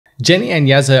Jenny and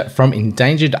Jazer from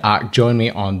Endangered Ark join me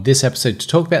on this episode to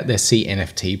talk about their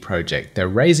CNFt project. They're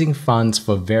raising funds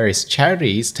for various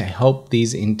charities to help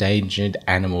these endangered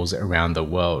animals around the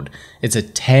world. It's a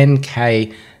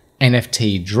 10K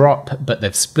NFT drop, but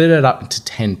they've split it up into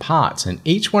 10 parts, and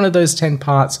each one of those 10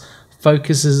 parts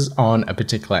focuses on a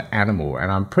particular animal.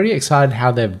 And I'm pretty excited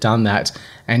how they've done that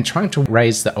and trying to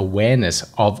raise the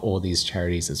awareness of all these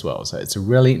charities as well. So it's a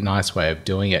really nice way of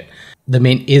doing it. The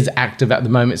mint is active at the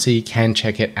moment, so you can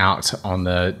check it out on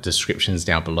the descriptions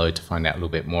down below to find out a little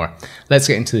bit more. Let's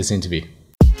get into this interview.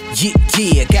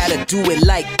 Yeah, gotta do it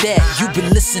like that. You've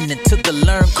been listening to the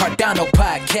Learn Cardano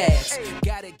podcast.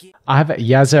 I have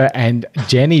Jazer and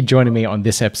Jenny joining me on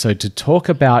this episode to talk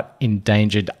about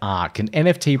Endangered Ark, an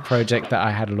NFT project that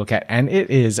I had a look at, and it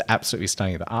is absolutely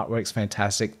stunning. The artwork's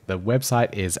fantastic. The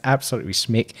website is absolutely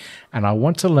schmick, and I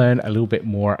want to learn a little bit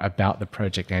more about the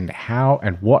project and how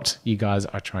and what you guys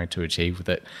are trying to achieve with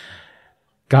it.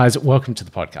 Guys, welcome to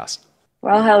the podcast.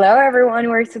 Well, hello, everyone.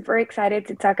 We're super excited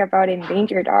to talk about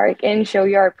Endangered Ark and show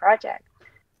you our project.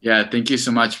 Yeah, thank you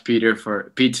so much, Pete,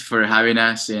 for having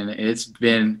us. And it's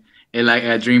been like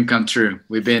a dream come true.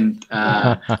 We've been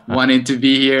wanting to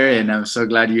be here, and I'm so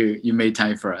glad you made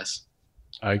time for us.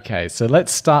 Okay, so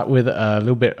let's start with a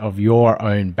little bit of your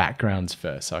own backgrounds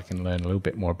first, so I can learn a little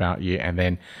bit more about you, and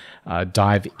then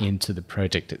dive into the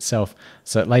project itself.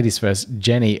 So ladies first,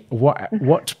 Jenny,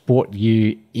 what brought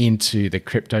you into the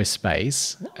crypto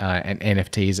space and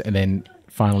NFTs, and then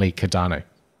finally Cardano?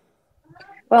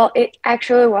 Well, it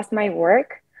actually was my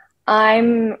work.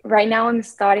 Right now I'm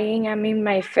studying. I'm in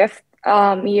my fifth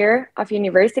year of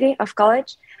university, of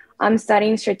college. I'm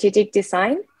studying strategic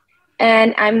design,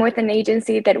 and I'm with an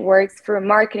agency that works for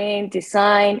marketing,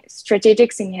 design,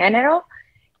 strategics in general.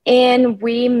 And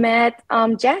we met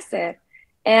Jazer,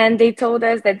 and they told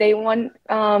us that they want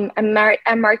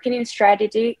a marketing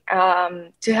strategy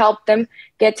to help them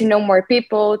get to know more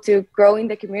people, to grow in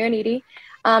the community,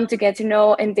 to get to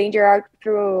know Endangered Ark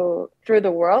through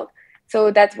the world. So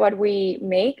that's what we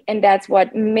make, and that's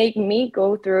what made me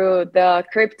go through the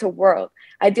crypto world.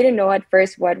 I didn't know at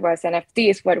first what was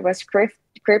NFTs, what was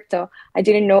crypto. I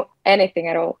didn't know anything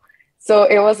at all. So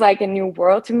it was like a new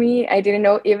world to me. I didn't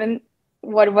know even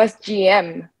what was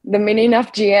GM, the meaning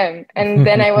of GM. And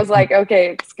then I was like,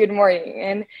 okay, it's good morning.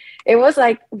 And it was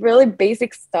like really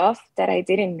basic stuff that I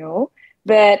didn't know.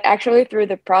 But actually through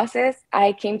the process,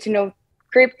 I came to know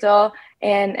crypto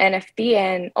and NFT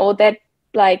and all that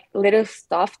like little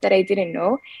stuff that I didn't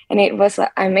know. And it was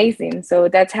like, amazing. So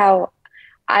that's how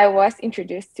I was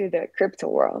introduced to the crypto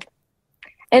world.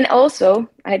 And also,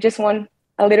 I just want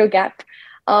a little gap.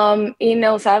 In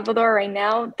El Salvador right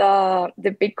now,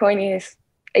 the Bitcoin is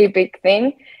a big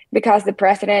thing because the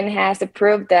president has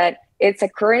approved that it's a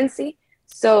currency.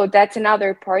 So that's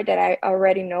another part that I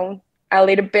already know a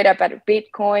little bit about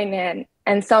Bitcoin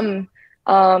and some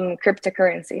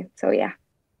cryptocurrency. So yeah.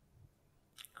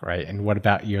 Great. And what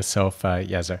about yourself,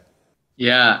 Jazer?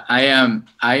 Yeah,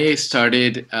 I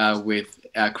started with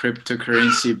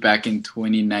cryptocurrency back in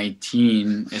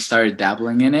 2019. I started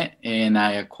dabbling in it, and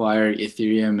I acquired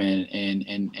Ethereum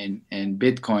and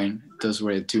Bitcoin. Those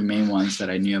were the two main ones that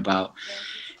I knew about.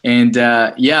 And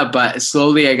but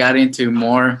slowly I got into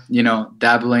more,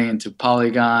 dabbling into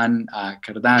Polygon,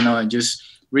 Cardano, and just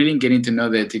really getting to know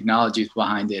the technologies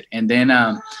behind it. And then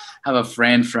I have a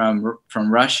friend from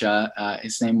Russia.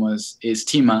 His name is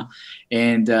Tima,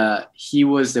 and he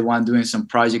was the one doing some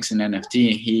projects in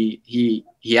NFT.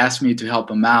 He asked me to help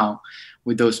him out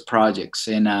with those projects,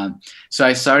 and so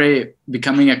I started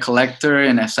becoming a collector,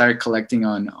 and I started collecting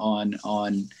on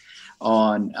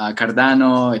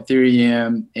Cardano,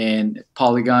 Ethereum, and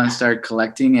Polygon. Started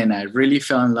collecting, and I really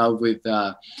fell in love with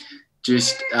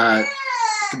just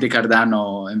the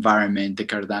Cardano environment, the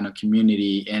Cardano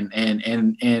community, and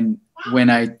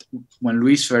when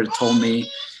Luis Fer told me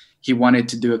he wanted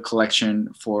to do a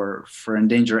collection for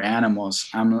endangered animals,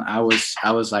 I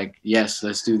was like, yes,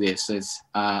 let's do this. Let's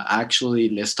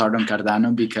start on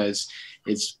Cardano because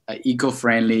it's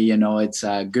eco-friendly. It's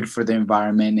good for the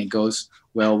environment. It goes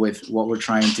well with what we're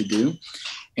trying to do,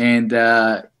 and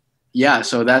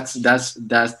so that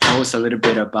was a little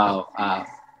bit about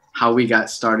how we got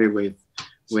started with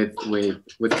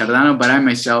Cardano. But I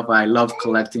myself, I love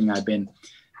collecting. I've been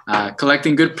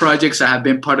collecting good projects. I have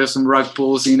been part of some rug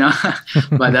pulls,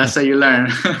 but that's how you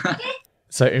learn.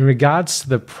 So in regards to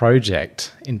the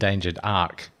project Endangered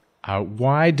Ark,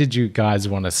 why did you guys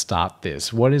want to start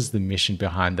this? What is the mission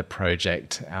behind the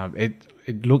project?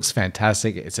 It looks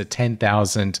fantastic. It's a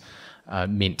 10,000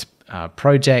 mint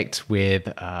project with,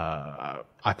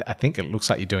 I think it looks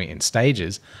like you're doing it in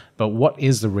stages, but what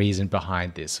is the reason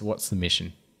behind this? What's the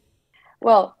mission?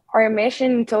 Well, our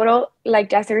mission in total, like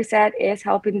Jazer said, is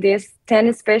helping these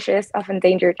 10 species of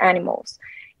endangered animals.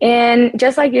 And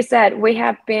just like you said, we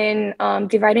have been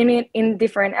dividing it in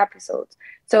different episodes.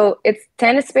 So it's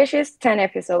 10 species, 10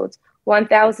 episodes,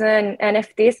 1,000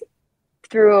 NFTs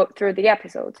through the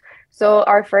episodes. So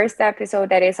our first episode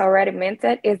that is already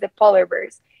minted is the polar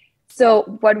bears. So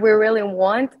what we really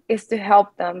want is to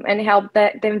help them and help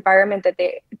the environment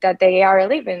that they are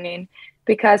living in,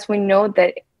 because we know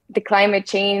that the climate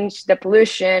change, the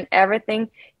pollution, everything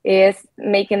is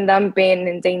making them being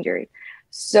endangered.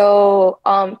 So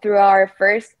through our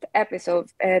first episode,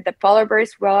 the polar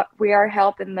bears, well, we are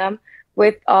helping them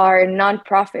with our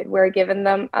nonprofit. We're giving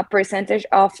them a percentage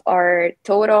of our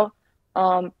total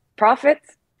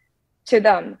profits to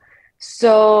them.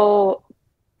 So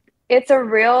it's a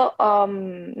real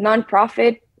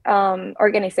nonprofit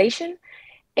organization,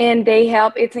 and they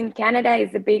help. It's in Canada.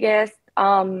 It's the biggest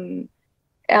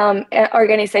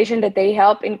organization that they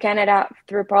help in Canada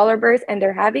through polar bears and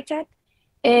their habitat.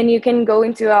 And you can go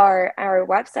into our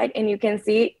website and you can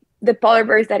see the polar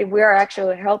bears that we are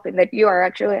actually helping, that you are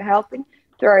actually helping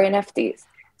through our NFTs.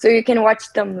 So you can watch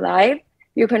them live.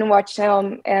 You can watch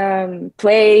them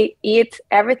play, eat,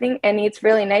 everything. And it's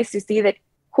really nice to see that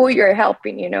who you're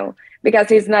helping, you know, because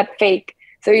it's not fake.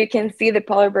 So you can see the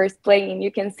polar bears playing,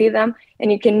 you can see them,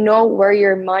 and you can know where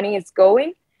your money is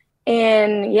going.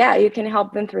 And yeah, you can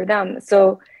help them through them.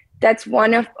 So that's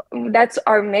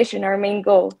our mission, our main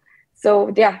goal.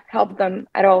 So yeah, help them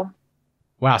at all.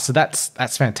 Wow, so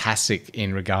that's fantastic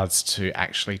in regards to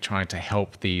actually trying to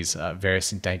help these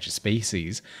various endangered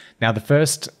species. Now, the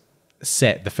first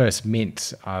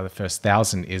mint, the first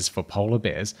 1,000 is for polar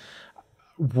bears.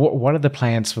 What are the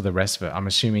plans for the rest of it? I'm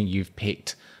assuming you've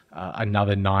picked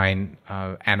another 9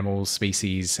 animal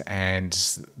species, and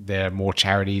there are more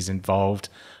charities involved.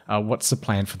 What's the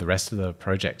plan for the rest of the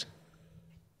project?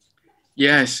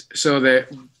 Yes, so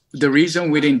the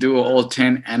reason we didn't do all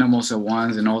 10 animals at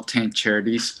once and all 10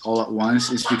 charities all at once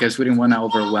is because we didn't want to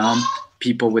overwhelm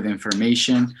people with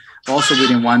information. Also, we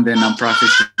didn't want the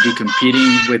nonprofits to be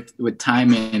competing with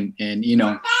time and you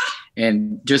know,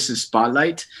 and just a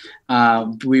spotlight.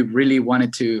 We really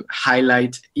wanted to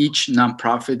highlight each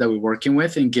nonprofit that we're working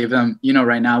with and give them, you know,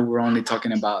 right now we're only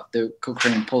talking about the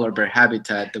Cochrane Polar Bear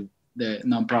Habitat, the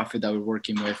nonprofit that we're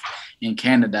working with in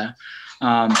Canada.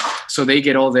 So they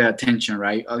get all the attention,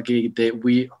 right? Okay,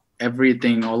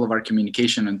 everything, all of our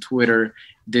communication on Twitter,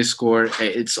 Discord,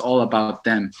 it's all about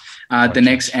them. The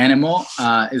next animal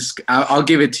is, I'll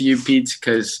give it to you, Pete,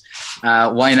 because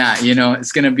why not? You know,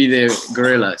 it's gonna be the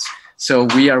gorillas. So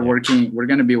we're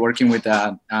going to be working with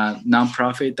a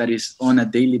nonprofit that is on a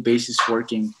daily basis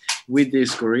working with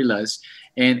these gorillas.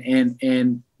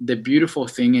 And the beautiful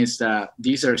thing is that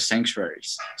these are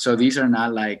sanctuaries. So these are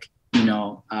not like, you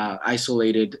know,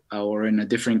 isolated or in a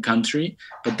different country,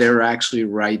 but they're actually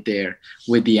right there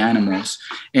with the animals.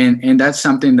 And that's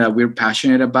something that we're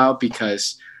passionate about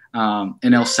because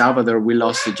in El Salvador, we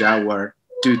lost the jaguar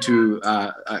due to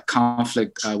a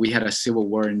conflict. We had a civil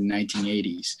war in the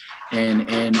 1980s, and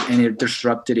it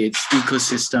disrupted its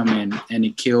ecosystem, and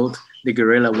it killed the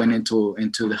gorilla, went into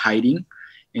the hiding,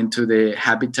 into the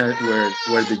habitat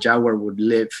where the jaguar would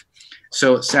live.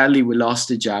 So sadly, we lost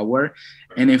the jaguar.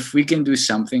 And if we can do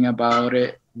something about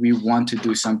it, we want to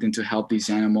do something to help these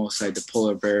animals, like the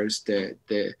polar bears, the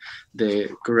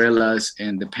gorillas,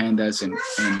 and the pandas, and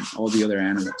all the other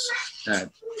animals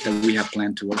that we have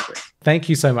planned to work with. Thank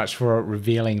you so much for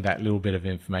revealing that little bit of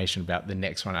information about the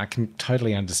next one. I can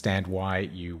totally understand why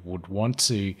you would want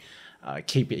to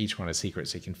keep each one a secret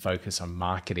so you can focus on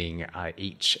marketing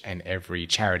each and every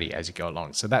charity as you go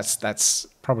along. So that's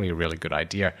probably a really good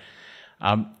idea.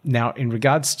 Now, in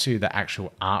regards to the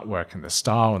actual artwork and the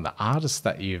style and the artists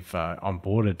that you've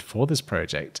onboarded for this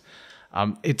project,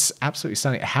 it's absolutely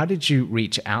stunning. How did you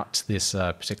reach out to this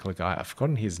particular guy? I've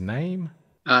forgotten his name.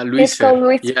 It's called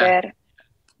Luis Fer.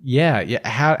 Yeah.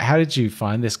 How did you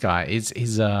find this guy?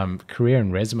 His career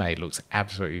and resume looks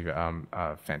absolutely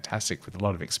fantastic, with a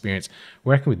lot of experience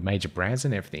working with major brands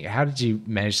and everything. How did you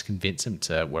manage to convince him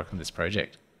to work on this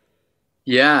project?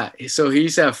 Yeah, so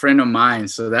he's a friend of mine.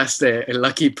 So that's the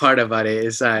lucky part about it,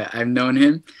 is I've known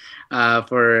him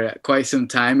for quite some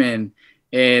time, and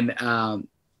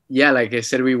yeah, like I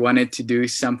said, we wanted to do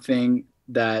something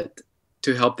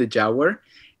to help the jaguar,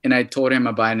 and I told him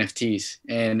about NFTs,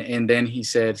 and then he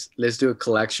said, let's do a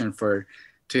collection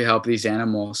to help these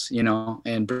animals, you know,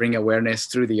 and bring awareness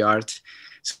through the art.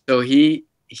 So this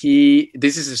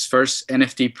is his first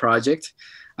NFT project.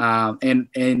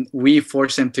 And we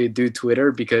forced him to do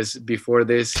Twitter, because before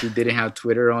this he didn't have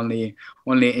Twitter, only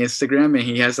Instagram, and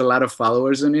he has a lot of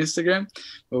followers on Instagram.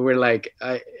 But we're like,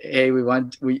 hey,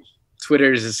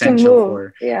 Twitter is essential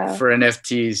for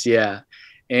NFTs, yeah.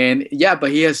 And yeah,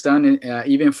 but he has done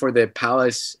even for the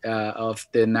palace of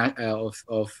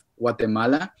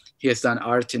Guatemala. He has done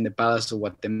art in the palace of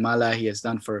Guatemala. He has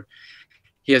done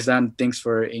things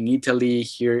for in Italy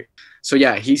here. So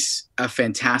yeah, he's a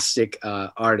fantastic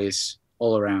artist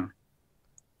all around.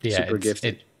 Yeah, super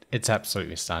gifted. It's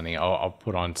absolutely stunning. I'll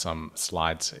put on some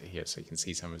slides here so you can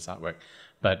see some of his artwork.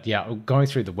 But yeah, going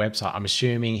through the website, I'm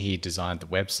assuming he designed the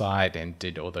website and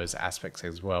did all those aspects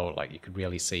as well. Like you could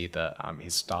really see the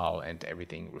his style and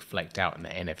everything reflect out in the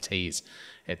NFTs.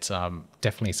 It's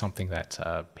definitely something that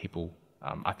people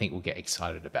I think will get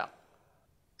excited about.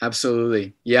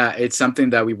 Absolutely, yeah. It's something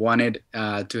that we wanted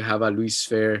to have a Luis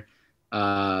Fair,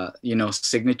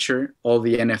 signature, all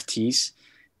the NFTs,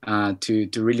 to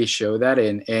really show that,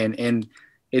 and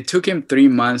it took him 3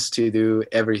 months to do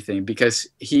everything, because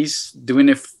he's doing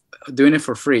it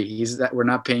for free. We're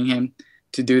not paying him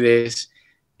to do this,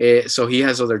 so he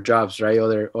has other jobs, right?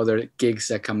 Other gigs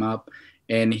that come up,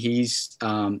 and he's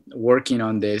working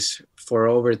on this for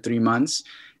over 3 months,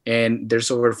 and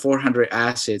there's over 400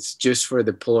 assets just for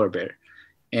the polar bear.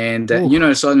 And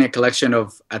it's only a collection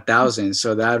of 1,000,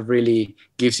 so that really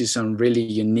gives you some really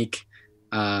unique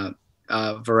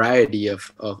variety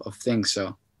of things.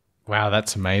 So wow,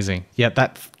 that's amazing. Yeah,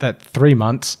 that 3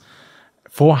 months,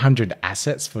 400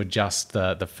 assets for just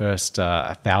the first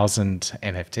 1,000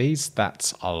 NFTs.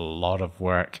 That's a lot of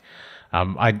work.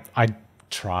 I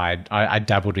tried. I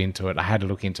dabbled into it. I had to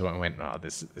look into it and went, oh,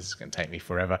 this is going to take me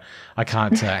forever. I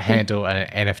can't handle an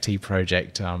NFT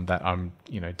project that I'm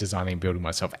designing and building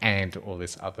myself, and all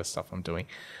this other stuff I'm doing.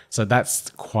 So that's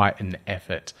quite an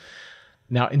effort.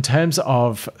 Now, in terms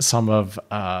of some of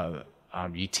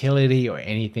utility or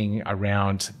anything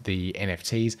around the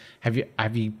NFTs,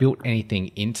 have you built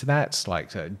anything into that?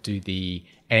 Like, do the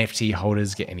NFT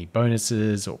holders get any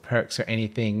bonuses or perks or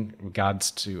anything in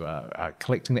regards to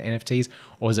collecting the NFTs,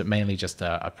 or is it mainly just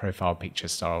a profile picture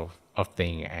style of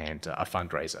thing and a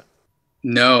fundraiser?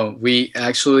 No, we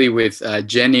actually, with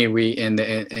Jenny, we and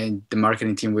the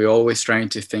marketing team, we're always trying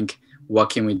to think, what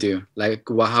can we do? Like,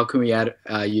 how can we add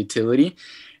utility?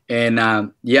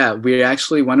 And we're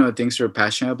actually, one of the things we're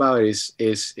passionate about is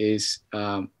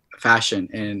fashion,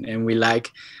 and we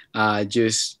like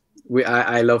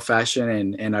I love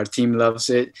fashion, and our team loves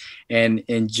it. And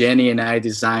Jenny and I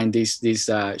designed these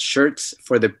shirts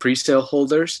for the pre-sale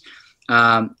holders.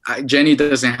 Jenny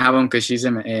doesn't have them because she's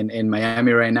in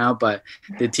Miami right now, but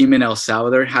the team in El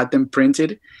Salvador had them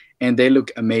printed, and they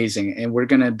look amazing. And we're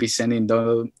gonna be sending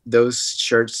those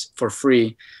shirts for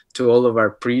free to all of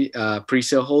our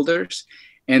pre-sale holders.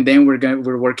 And then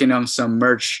we're working on some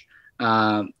merch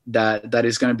that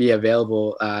is going to be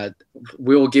available.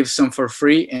 We will give some for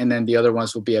free, and then the other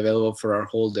ones will be available for our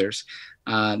holders,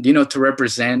 to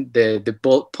represent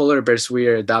the polar bears we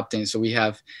are adopting. So we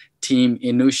have Team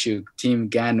Inushuk, Team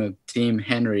Ganuk, Team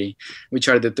Henry, which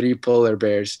are the 3 polar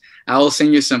bears. I will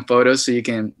send you some photos so you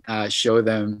can show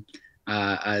them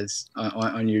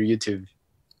on your YouTube.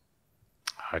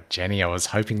 Oh, Jenny, I was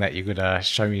hoping that you could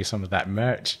show me some of that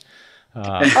merch.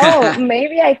 Oh,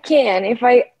 maybe I can. If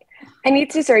I need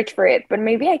to search for it, but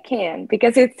maybe I can,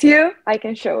 because it's you. I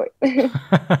can show it.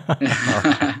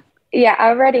 Yeah, I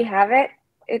already have it.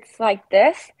 It's like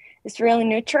this. It's really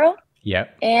neutral.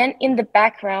 Yep. And in the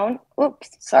background,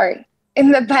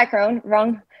 in the background,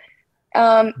 wrong.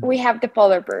 We have the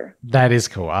polar bear. That is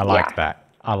cool. I like that.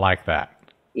 I like that.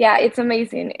 Yeah, it's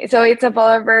amazing. So it's a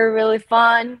polar bear, really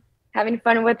fun, having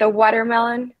fun with the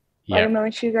watermelon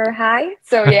sugar high.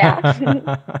 So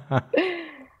yeah,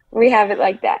 we have it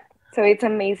like that. So it's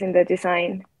amazing, the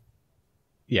design.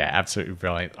 Yeah, absolutely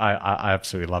brilliant. I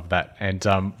absolutely love that. And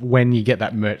when you get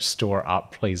that merch store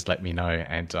up, please let me know.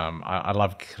 And I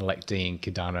love collecting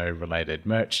Cardano related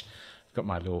merch. I've got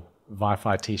my little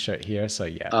Wi-Fi t-shirt here. So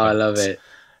yeah. Oh, I love it.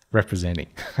 Representing.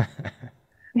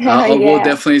 We'll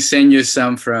definitely send you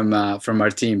some from our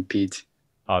team, Pete.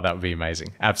 Oh, that would be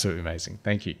amazing. Absolutely amazing.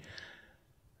 Thank you.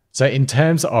 So in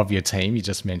terms of your team, you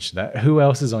just mentioned that. Who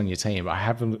else is on your team? I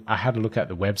had a look at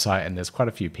the website, and there's quite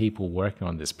a few people working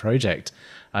on this project.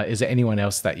 Is there anyone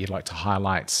else that you'd like to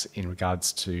highlight in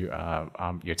regards to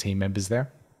your team members there?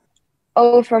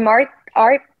 Oh, from our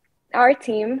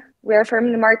team, we're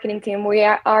from the marketing team. We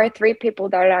are 3 people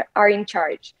that are in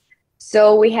charge.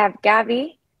 So we have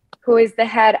Gabby, who is the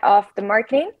head of the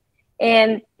marketing,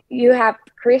 and you have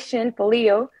Christian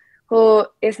Polillo, who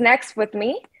is next with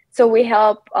me. So we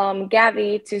help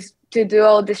Gabby to do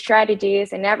all the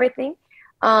strategies and everything.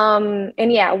 And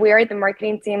yeah, we are the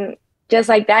marketing team, just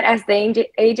like that, as the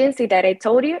agency that I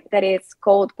told you, that it's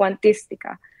called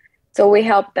Quantistica. So we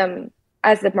help them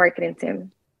as the marketing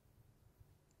team.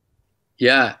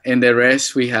 Yeah, and the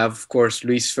rest we have, of course,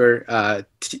 Luisfer,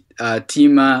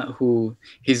 Tima, who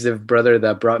he's the brother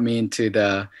that brought me into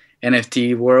the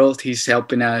NFT world. He's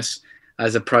helping us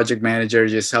as a project manager,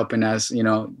 just helping us, you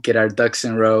know, get our ducks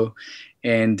in a row.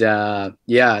 And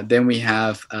yeah, then we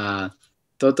have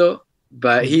Toto,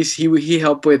 but he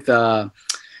helped with the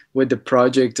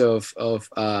project of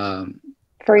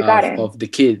Forgotten. of the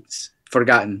kids.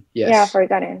 Forgotten, yes. Yeah,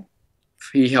 Forgotten.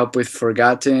 He helped with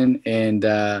Forgotten,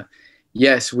 and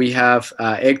yes, we have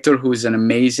Hector, who's an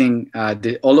amazing.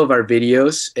 All of our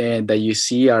videos and that you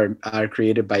see are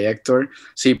created by Hector,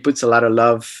 so he puts a lot of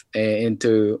love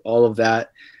into all of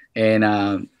that.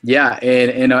 And yeah,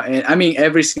 and I mean,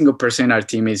 every single person in our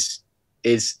team is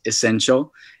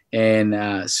essential.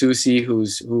 And Susie,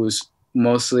 who's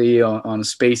mostly on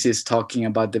Spaces talking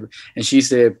about and she's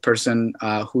the person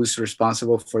who's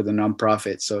responsible for the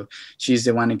nonprofit. So she's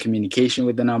the one in communication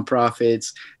with the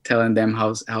nonprofits, telling them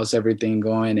how's everything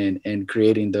going, and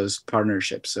creating those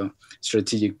partnerships, so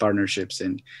strategic partnerships.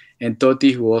 And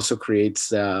Toti, who also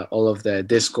creates all of the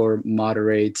Discord,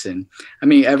 moderates, and I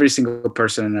mean, every single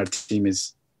person in our team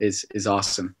is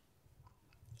awesome.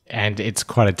 And it's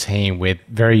quite a team with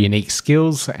very unique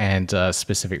skills and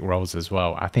specific roles as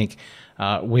well. I think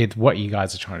with what you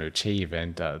guys are trying to achieve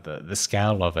and the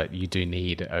scale of it, you do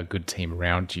need a good team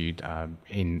around you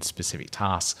in specific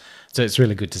tasks. So it's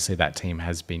really good to see that team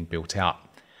has been built out.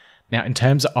 Now, in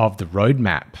terms of the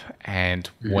roadmap and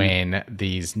when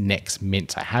these next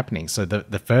mints are happening, so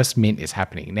the first mint is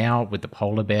happening now with the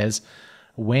polar bears.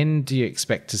 When do you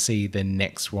expect to see the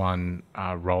next one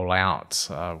roll out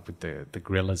with the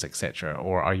gorillas, etc.?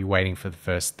 Or are you waiting for the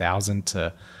first 1,000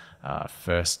 to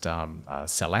first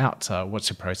sell out? What's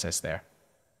your process there?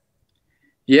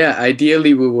 Yeah,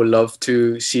 ideally, we would love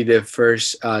to see the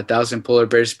first 1,000 polar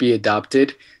bears be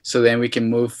adopted, so then we can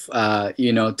move, to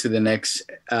the next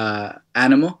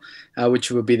animal,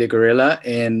 which would be the gorilla.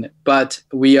 But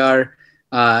we are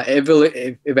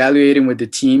evaluating with the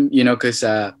team, because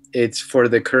it's for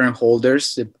the current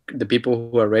holders, the people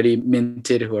who already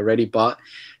minted, who already bought.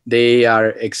 They are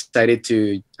excited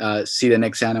to see the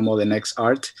next animal, the next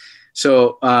art.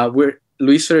 So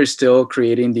Luisfer is still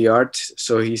creating the art,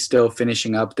 so he's still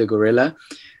finishing up the gorilla.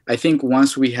 I think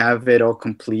once we have it all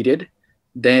completed,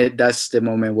 then that's the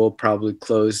moment we'll probably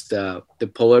close the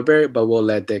polar bear, but we'll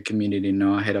let the community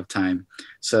know ahead of time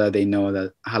so that they know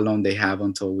that how long they have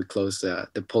until we close the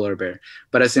polar bear.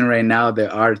 But as in right now, the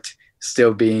art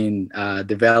still being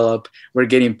developed. We're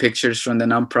getting pictures from the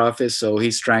nonprofit, so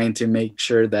he's trying to make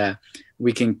sure that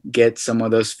we can get some of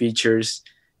those features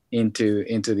into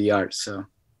the art. So.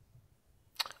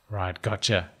 Right,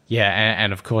 gotcha. Yeah,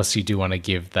 and of course you do want to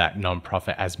give that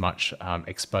nonprofit as much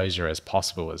exposure as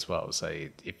possible as well. So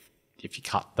if you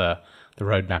cut the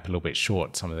roadmap a little bit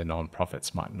short, some of the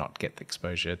nonprofits might not get the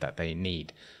exposure that they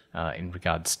need in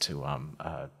regards to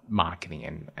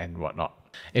marketing and whatnot.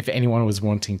 If anyone was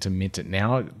wanting to mint it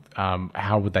now,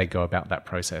 how would they go about that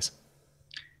process?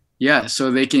 Yeah,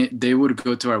 so they would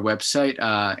go to our website,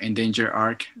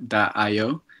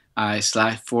 endangeredark.io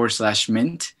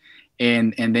 //mint.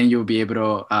 And then you'll be able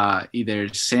to either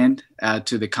send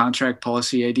to the contract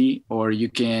policy ID, or you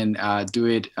can do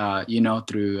it,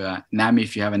 through NAMI.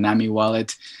 If you have a NAMI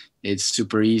wallet, it's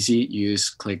super easy. You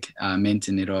just click mint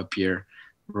and it'll appear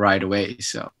right away.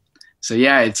 So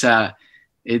yeah,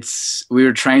 we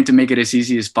were trying to make it as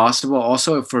easy as possible.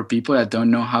 Also, for people that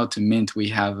don't know how to mint, we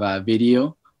have a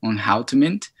video on how to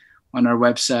mint on our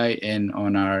website and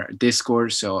on our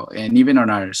Discord. And even on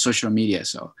our social media.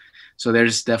 So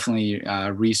there's definitely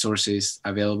resources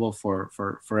available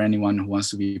for anyone who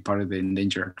wants to be part of the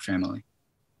Endangered Ark family.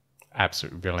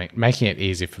 Absolutely brilliant. Making it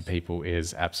easy for people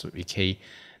is absolutely key.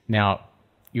 Now,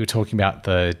 you were talking about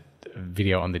the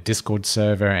video on the Discord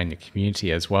server and your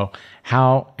community as well.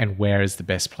 How and where is the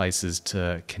best places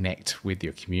to connect with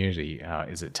your community?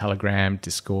 Is it Telegram,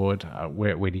 Discord?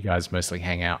 Where do you guys mostly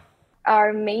hang out?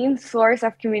 Our main source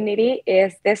of community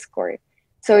is Discord.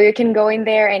 So you can go in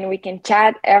there and we can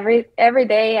chat every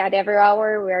day at every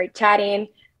hour. We are chatting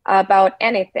about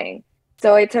anything.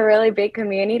 So it's a really big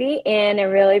community and a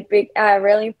really big,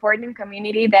 really important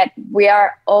community that we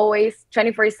are always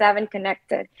 24/7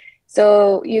 connected.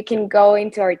 So you can go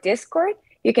into our Discord.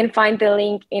 You can find the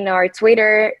link in our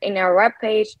Twitter, in our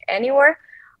webpage, anywhere.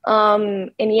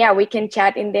 And yeah, we can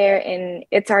chat in there, and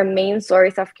it's our main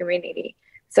source of community.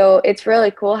 So it's really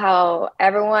cool how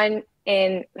everyone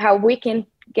and how we can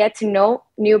get to know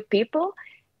new people,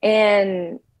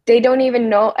 and they don't even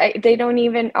know, they don't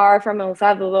even are from El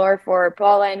Salvador, for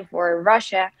Poland, for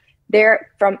Russia. They're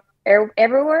from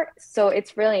everywhere. So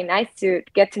it's really nice to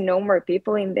get to know more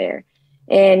people in there.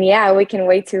 And yeah, we can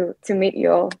wait to meet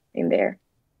you all in there.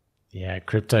 Yeah,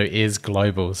 crypto is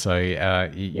global. So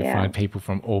you find people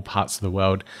from all parts of the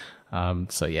world.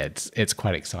 So yeah, it's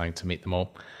quite exciting to meet them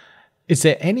all. Is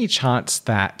there any chance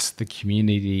that the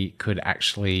community could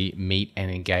actually meet and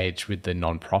engage with the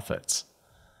nonprofits?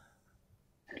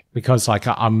 Because like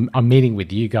I'm meeting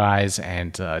with you guys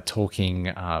and talking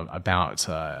about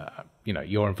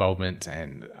your involvement,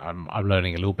 and I'm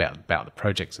learning a little bit about the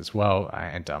projects as well,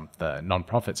 and the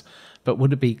nonprofits. But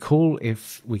would it be cool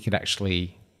if we could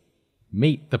actually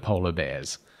meet the polar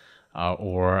bears,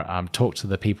 or talk to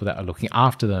the people that are looking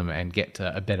after them and get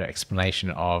a better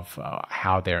explanation of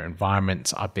how their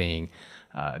environments are being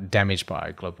damaged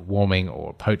by global warming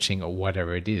or poaching or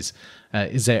whatever it is?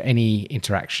 Is there any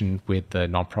interaction with the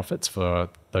nonprofits for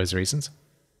those reasons?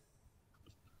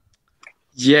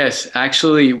 Yes,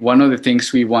 actually, one of the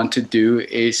things we want to do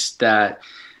is that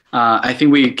I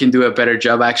think we can do a better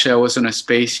job. Actually, I was on a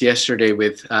space yesterday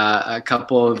with a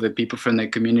couple of the people from the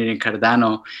community in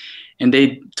Cardano, and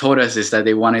they told us is that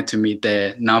they wanted to meet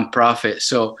the nonprofit.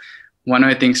 So one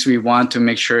of the things we want to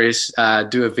make sure is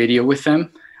do a video with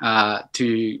them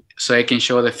so I can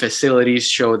show the facilities,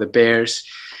 show the bears,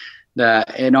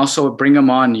 and also bring them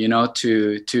on.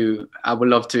 I would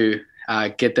love to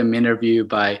get them interviewed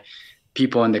by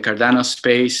people in the Cardano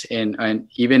space and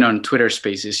even on Twitter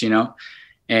Spaces.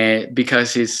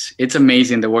 Because it's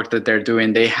amazing the work that they're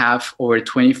doing. They have over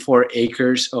 24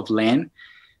 acres of land,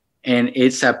 and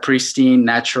it's a pristine,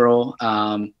 natural.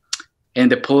 And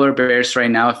the polar bears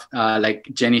right now, like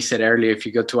Jenny said earlier, if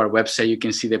you go to our website, you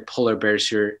can see the polar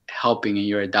bears you're helping and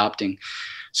you're adopting.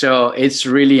 So it's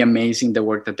really amazing the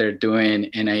work that they're doing.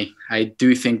 And I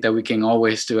do think that we can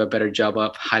always do a better job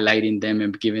of highlighting them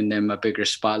and giving them a bigger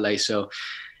spotlight. So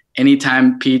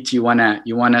anytime, Pete, you want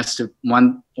us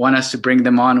to bring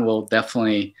them on, we'll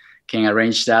definitely can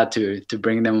arrange that to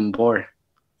bring them on board.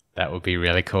 That would be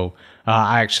really cool.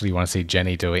 I actually want to see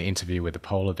Jenny do an interview with a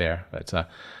polar bear, but that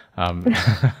would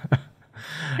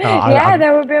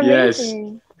be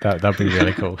amazing. Yes. That'd be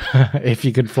really cool. If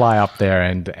you could fly up there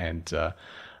and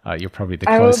you're probably the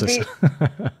closest.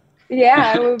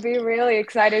 I would be really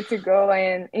excited to go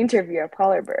and interview a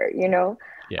polar bear,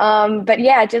 Yeah. But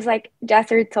yeah, just like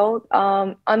Jazer told,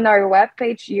 on our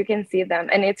webpage, you can see them.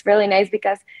 And it's really nice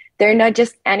because they're not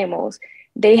just animals.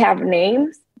 They have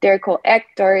names. They're called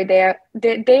Hector.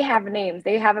 They have names.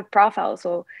 They have a profile.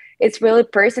 So it's really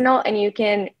personal, and you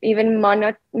can even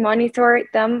monitor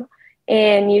them,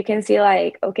 and you can see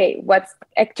like, okay, what's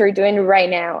Hector doing right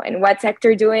now? And what's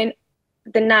Hector doing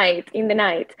in the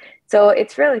night? So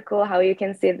it's really cool how you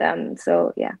can see them.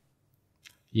 So yeah.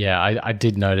 Yeah, I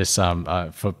did notice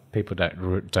for people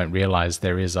that don't realize,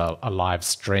 there is a live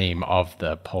stream of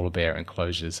the polar bear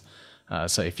enclosures.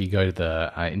 So if you go to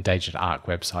the Endangered Ark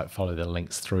website, follow the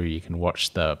links through, you can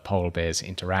watch the polar bears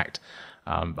interact.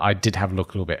 I did have a look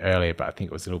a little bit earlier, but I think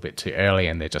it was a little bit too early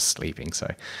and they're just sleeping.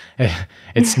 So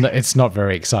it's not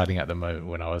very exciting at the moment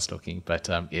when I was looking, but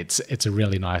it's a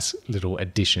really nice little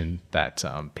addition that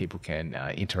people can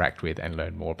interact with and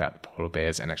learn more about the polar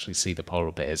bears and actually see the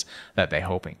polar bears that they're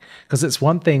helping. Because it's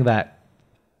one thing that,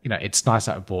 it's nice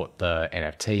that I bought the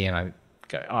NFT and I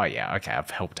go, oh yeah, okay, I've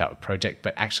helped out a project,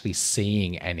 but actually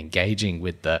seeing and engaging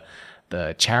with the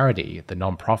charity, the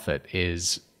nonprofit,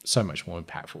 is so much more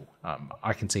impactful.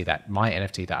 I can see that my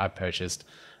NFT that I purchased,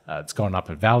 it's gone up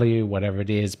in value, whatever it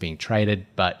is, being traded,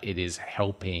 but it is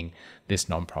helping this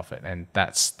nonprofit, and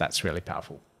that's really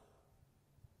powerful.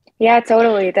 Yeah,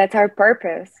 totally. That's our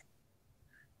purpose.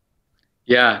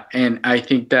 Yeah, and I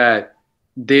think that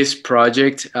this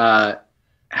project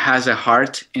has a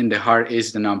heart, and the heart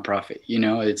is the nonprofit.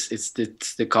 It's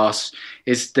the cause,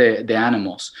 it's the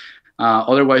animals.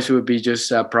 Otherwise, it would be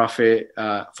just a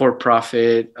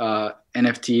for-profit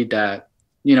NFT that,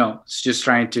 it's just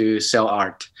trying to sell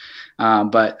art.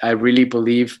 But I really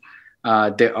believe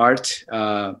the heart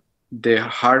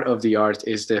of the art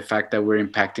is the fact that we're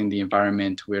impacting the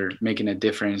environment. We're making a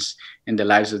difference in the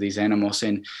lives of these animals.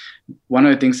 And one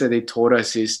of the things that they told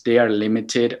us is they are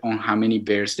limited on how many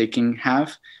bears they can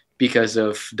have because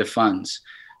of the funds.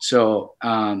 So,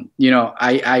 I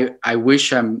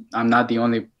wish I'm not the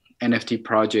only NFT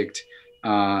project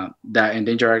that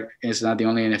Endangered Ark is not the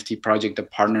only NFT project that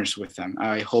partners with them.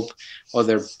 I hope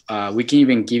we can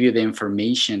even give you the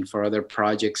information for other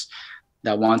projects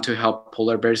that want to help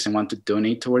polar bears and want to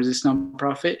donate towards this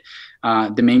nonprofit.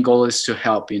 The main goal is to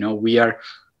help. We are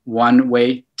one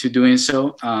way to doing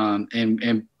so,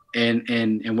 and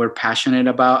we're passionate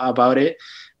about it.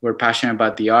 We're passionate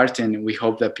about the art, and we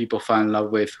hope that people fall in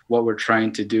love with what we're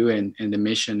trying to do and the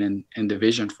mission and the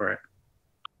vision for it.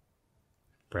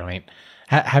 Brilliant.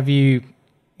 Have you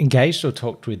engaged or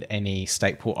talked with any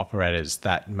stake pool operators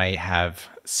that may have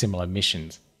similar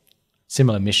missions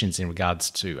in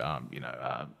regards to,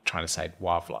 trying to save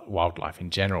wildlife in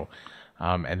general?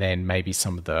 And then maybe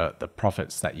some of the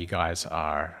profits that you guys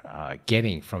are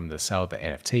getting from the sale of the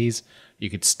NFTs,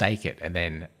 you could stake it and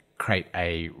then create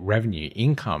a revenue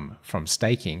income from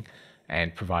staking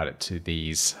and provide it to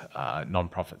these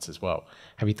non-profits as well.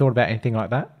 Have you thought about anything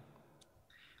like that?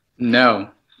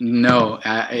 No,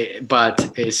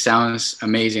 but it sounds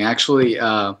amazing. Actually,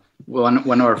 one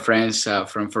of our friends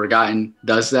from Forgotten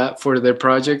does that for their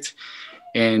project,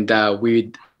 and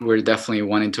we're definitely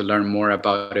wanting to learn more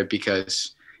about it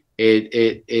because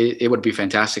it would be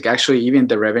fantastic. Actually, even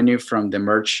the revenue from the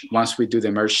merch, once we do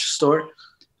the merch store,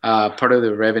 part of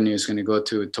the revenue is going to go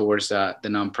towards the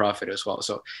nonprofit as well.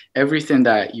 So everything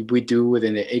that we do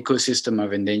within the ecosystem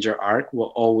of Endangered Ark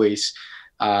will always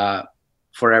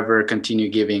forever continue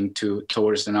giving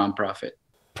towards the nonprofit.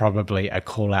 Probably a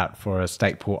call out for a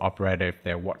stake pool operator if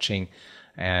they're watching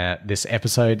this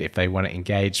episode. If they want to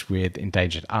engage with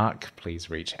Endangered Ark, please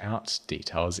reach out.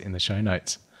 Details in the show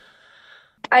notes.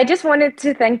 I just wanted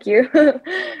to thank you.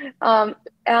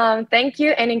 Thank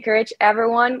you and encourage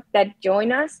everyone that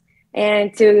join us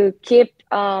and to keep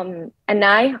an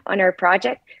eye on our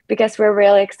project because we're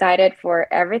really excited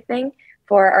for everything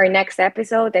for our next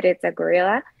episode that it's a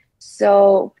gorilla.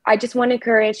 So I just want to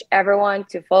encourage everyone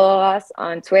to follow us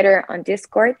on Twitter, on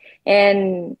Discord.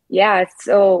 And yeah,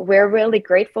 so we're really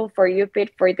grateful for you,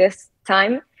 Pete, for this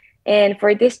time and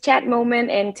for this chat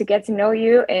moment and to get to know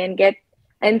you and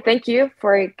thank you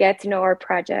for get to know our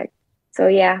project. So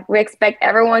yeah, we expect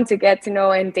everyone to get to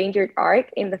know Endangered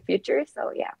Ark in the future.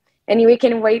 So yeah, and we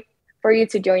can wait for you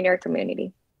to join our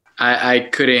community. I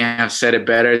couldn't have said it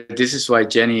better. This is why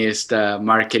Jenny is the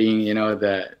marketing,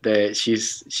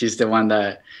 she's the one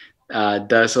that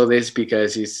does all this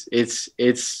because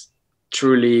it's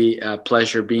truly a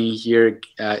pleasure being here,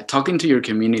 talking to your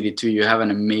community too. You have an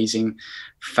amazing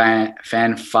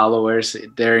fan followers.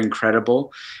 They're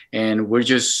incredible. And we're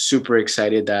just super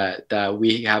excited that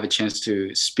we have a chance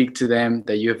to speak to them,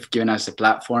 that you have given us a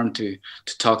platform to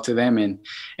talk to them. And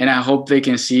I hope they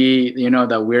can see,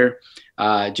 that we're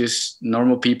just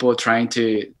normal people trying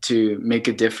to make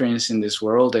a difference in this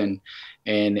world, and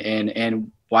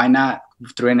why not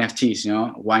through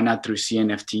NFTs? Why not through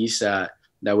CNFTs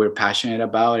that we're passionate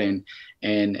about, and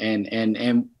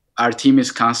our team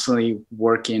is constantly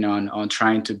working on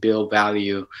trying to build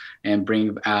value and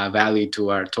bring value to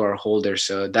our holders.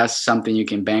 So that's something you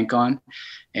can bank on.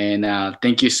 And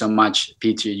thank you so much,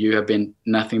 Peter. You have been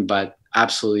nothing but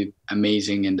absolutely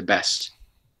amazing and the best.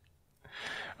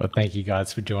 Well, thank you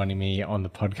guys for joining me on the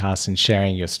podcast and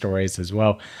sharing your stories as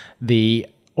well.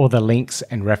 All the links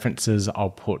and references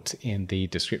I'll put in the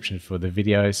description for the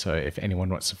video. So if anyone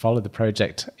wants to follow the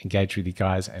project, engage with you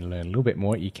guys and learn a little bit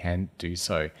more, you can do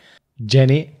so.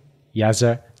 Jenny,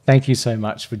 Jazer, thank you so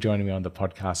much for joining me on the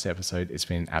podcast episode. It's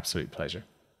been an absolute pleasure.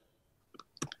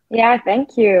 Yeah,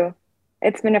 thank you.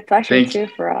 It's been a pleasure too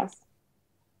for us.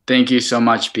 Thank you so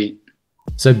much, Pete.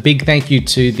 So big thank you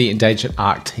to the Endangered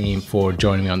Ark team for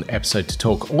joining me on the episode to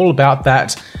talk all about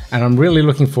that. And I'm really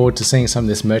looking forward to seeing some of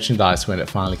this merchandise when it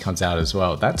finally comes out as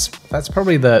well. That's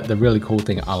probably the really cool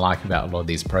thing I like about a lot of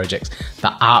these projects.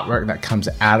 The artwork that comes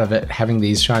out of it, having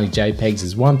these shiny JPEGs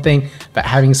is one thing, but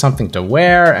having something to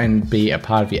wear and be a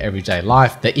part of your everyday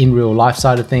life, the in real life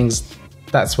side of things,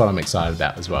 that's what I'm excited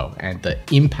about as well. And the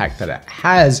impact that it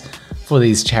has for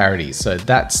these charities. So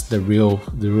that's the real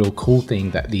cool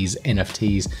thing that these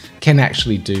NFTs can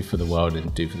actually do for the world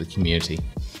and do for the community.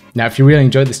 Now, if you really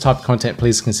enjoyed this type of content,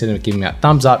 please consider giving me a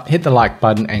thumbs up, hit the like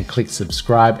button and click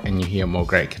subscribe, and you'll hear more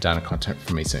great Cardano content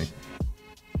from me soon.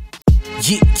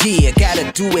 Yeah,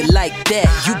 gotta do it like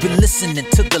that. You've been listening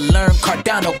to the Learn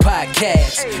Cardano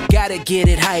podcast. Gotta get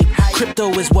it hype.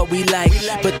 Crypto is what we like,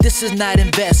 but this is not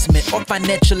investment or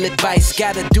financial advice.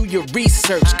 Gotta do your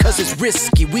research, cause it's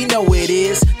risky. We know it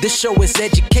is. This show is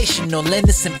educational and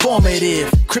it's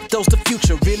informative. Crypto's the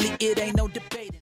future, really, it ain't no debate.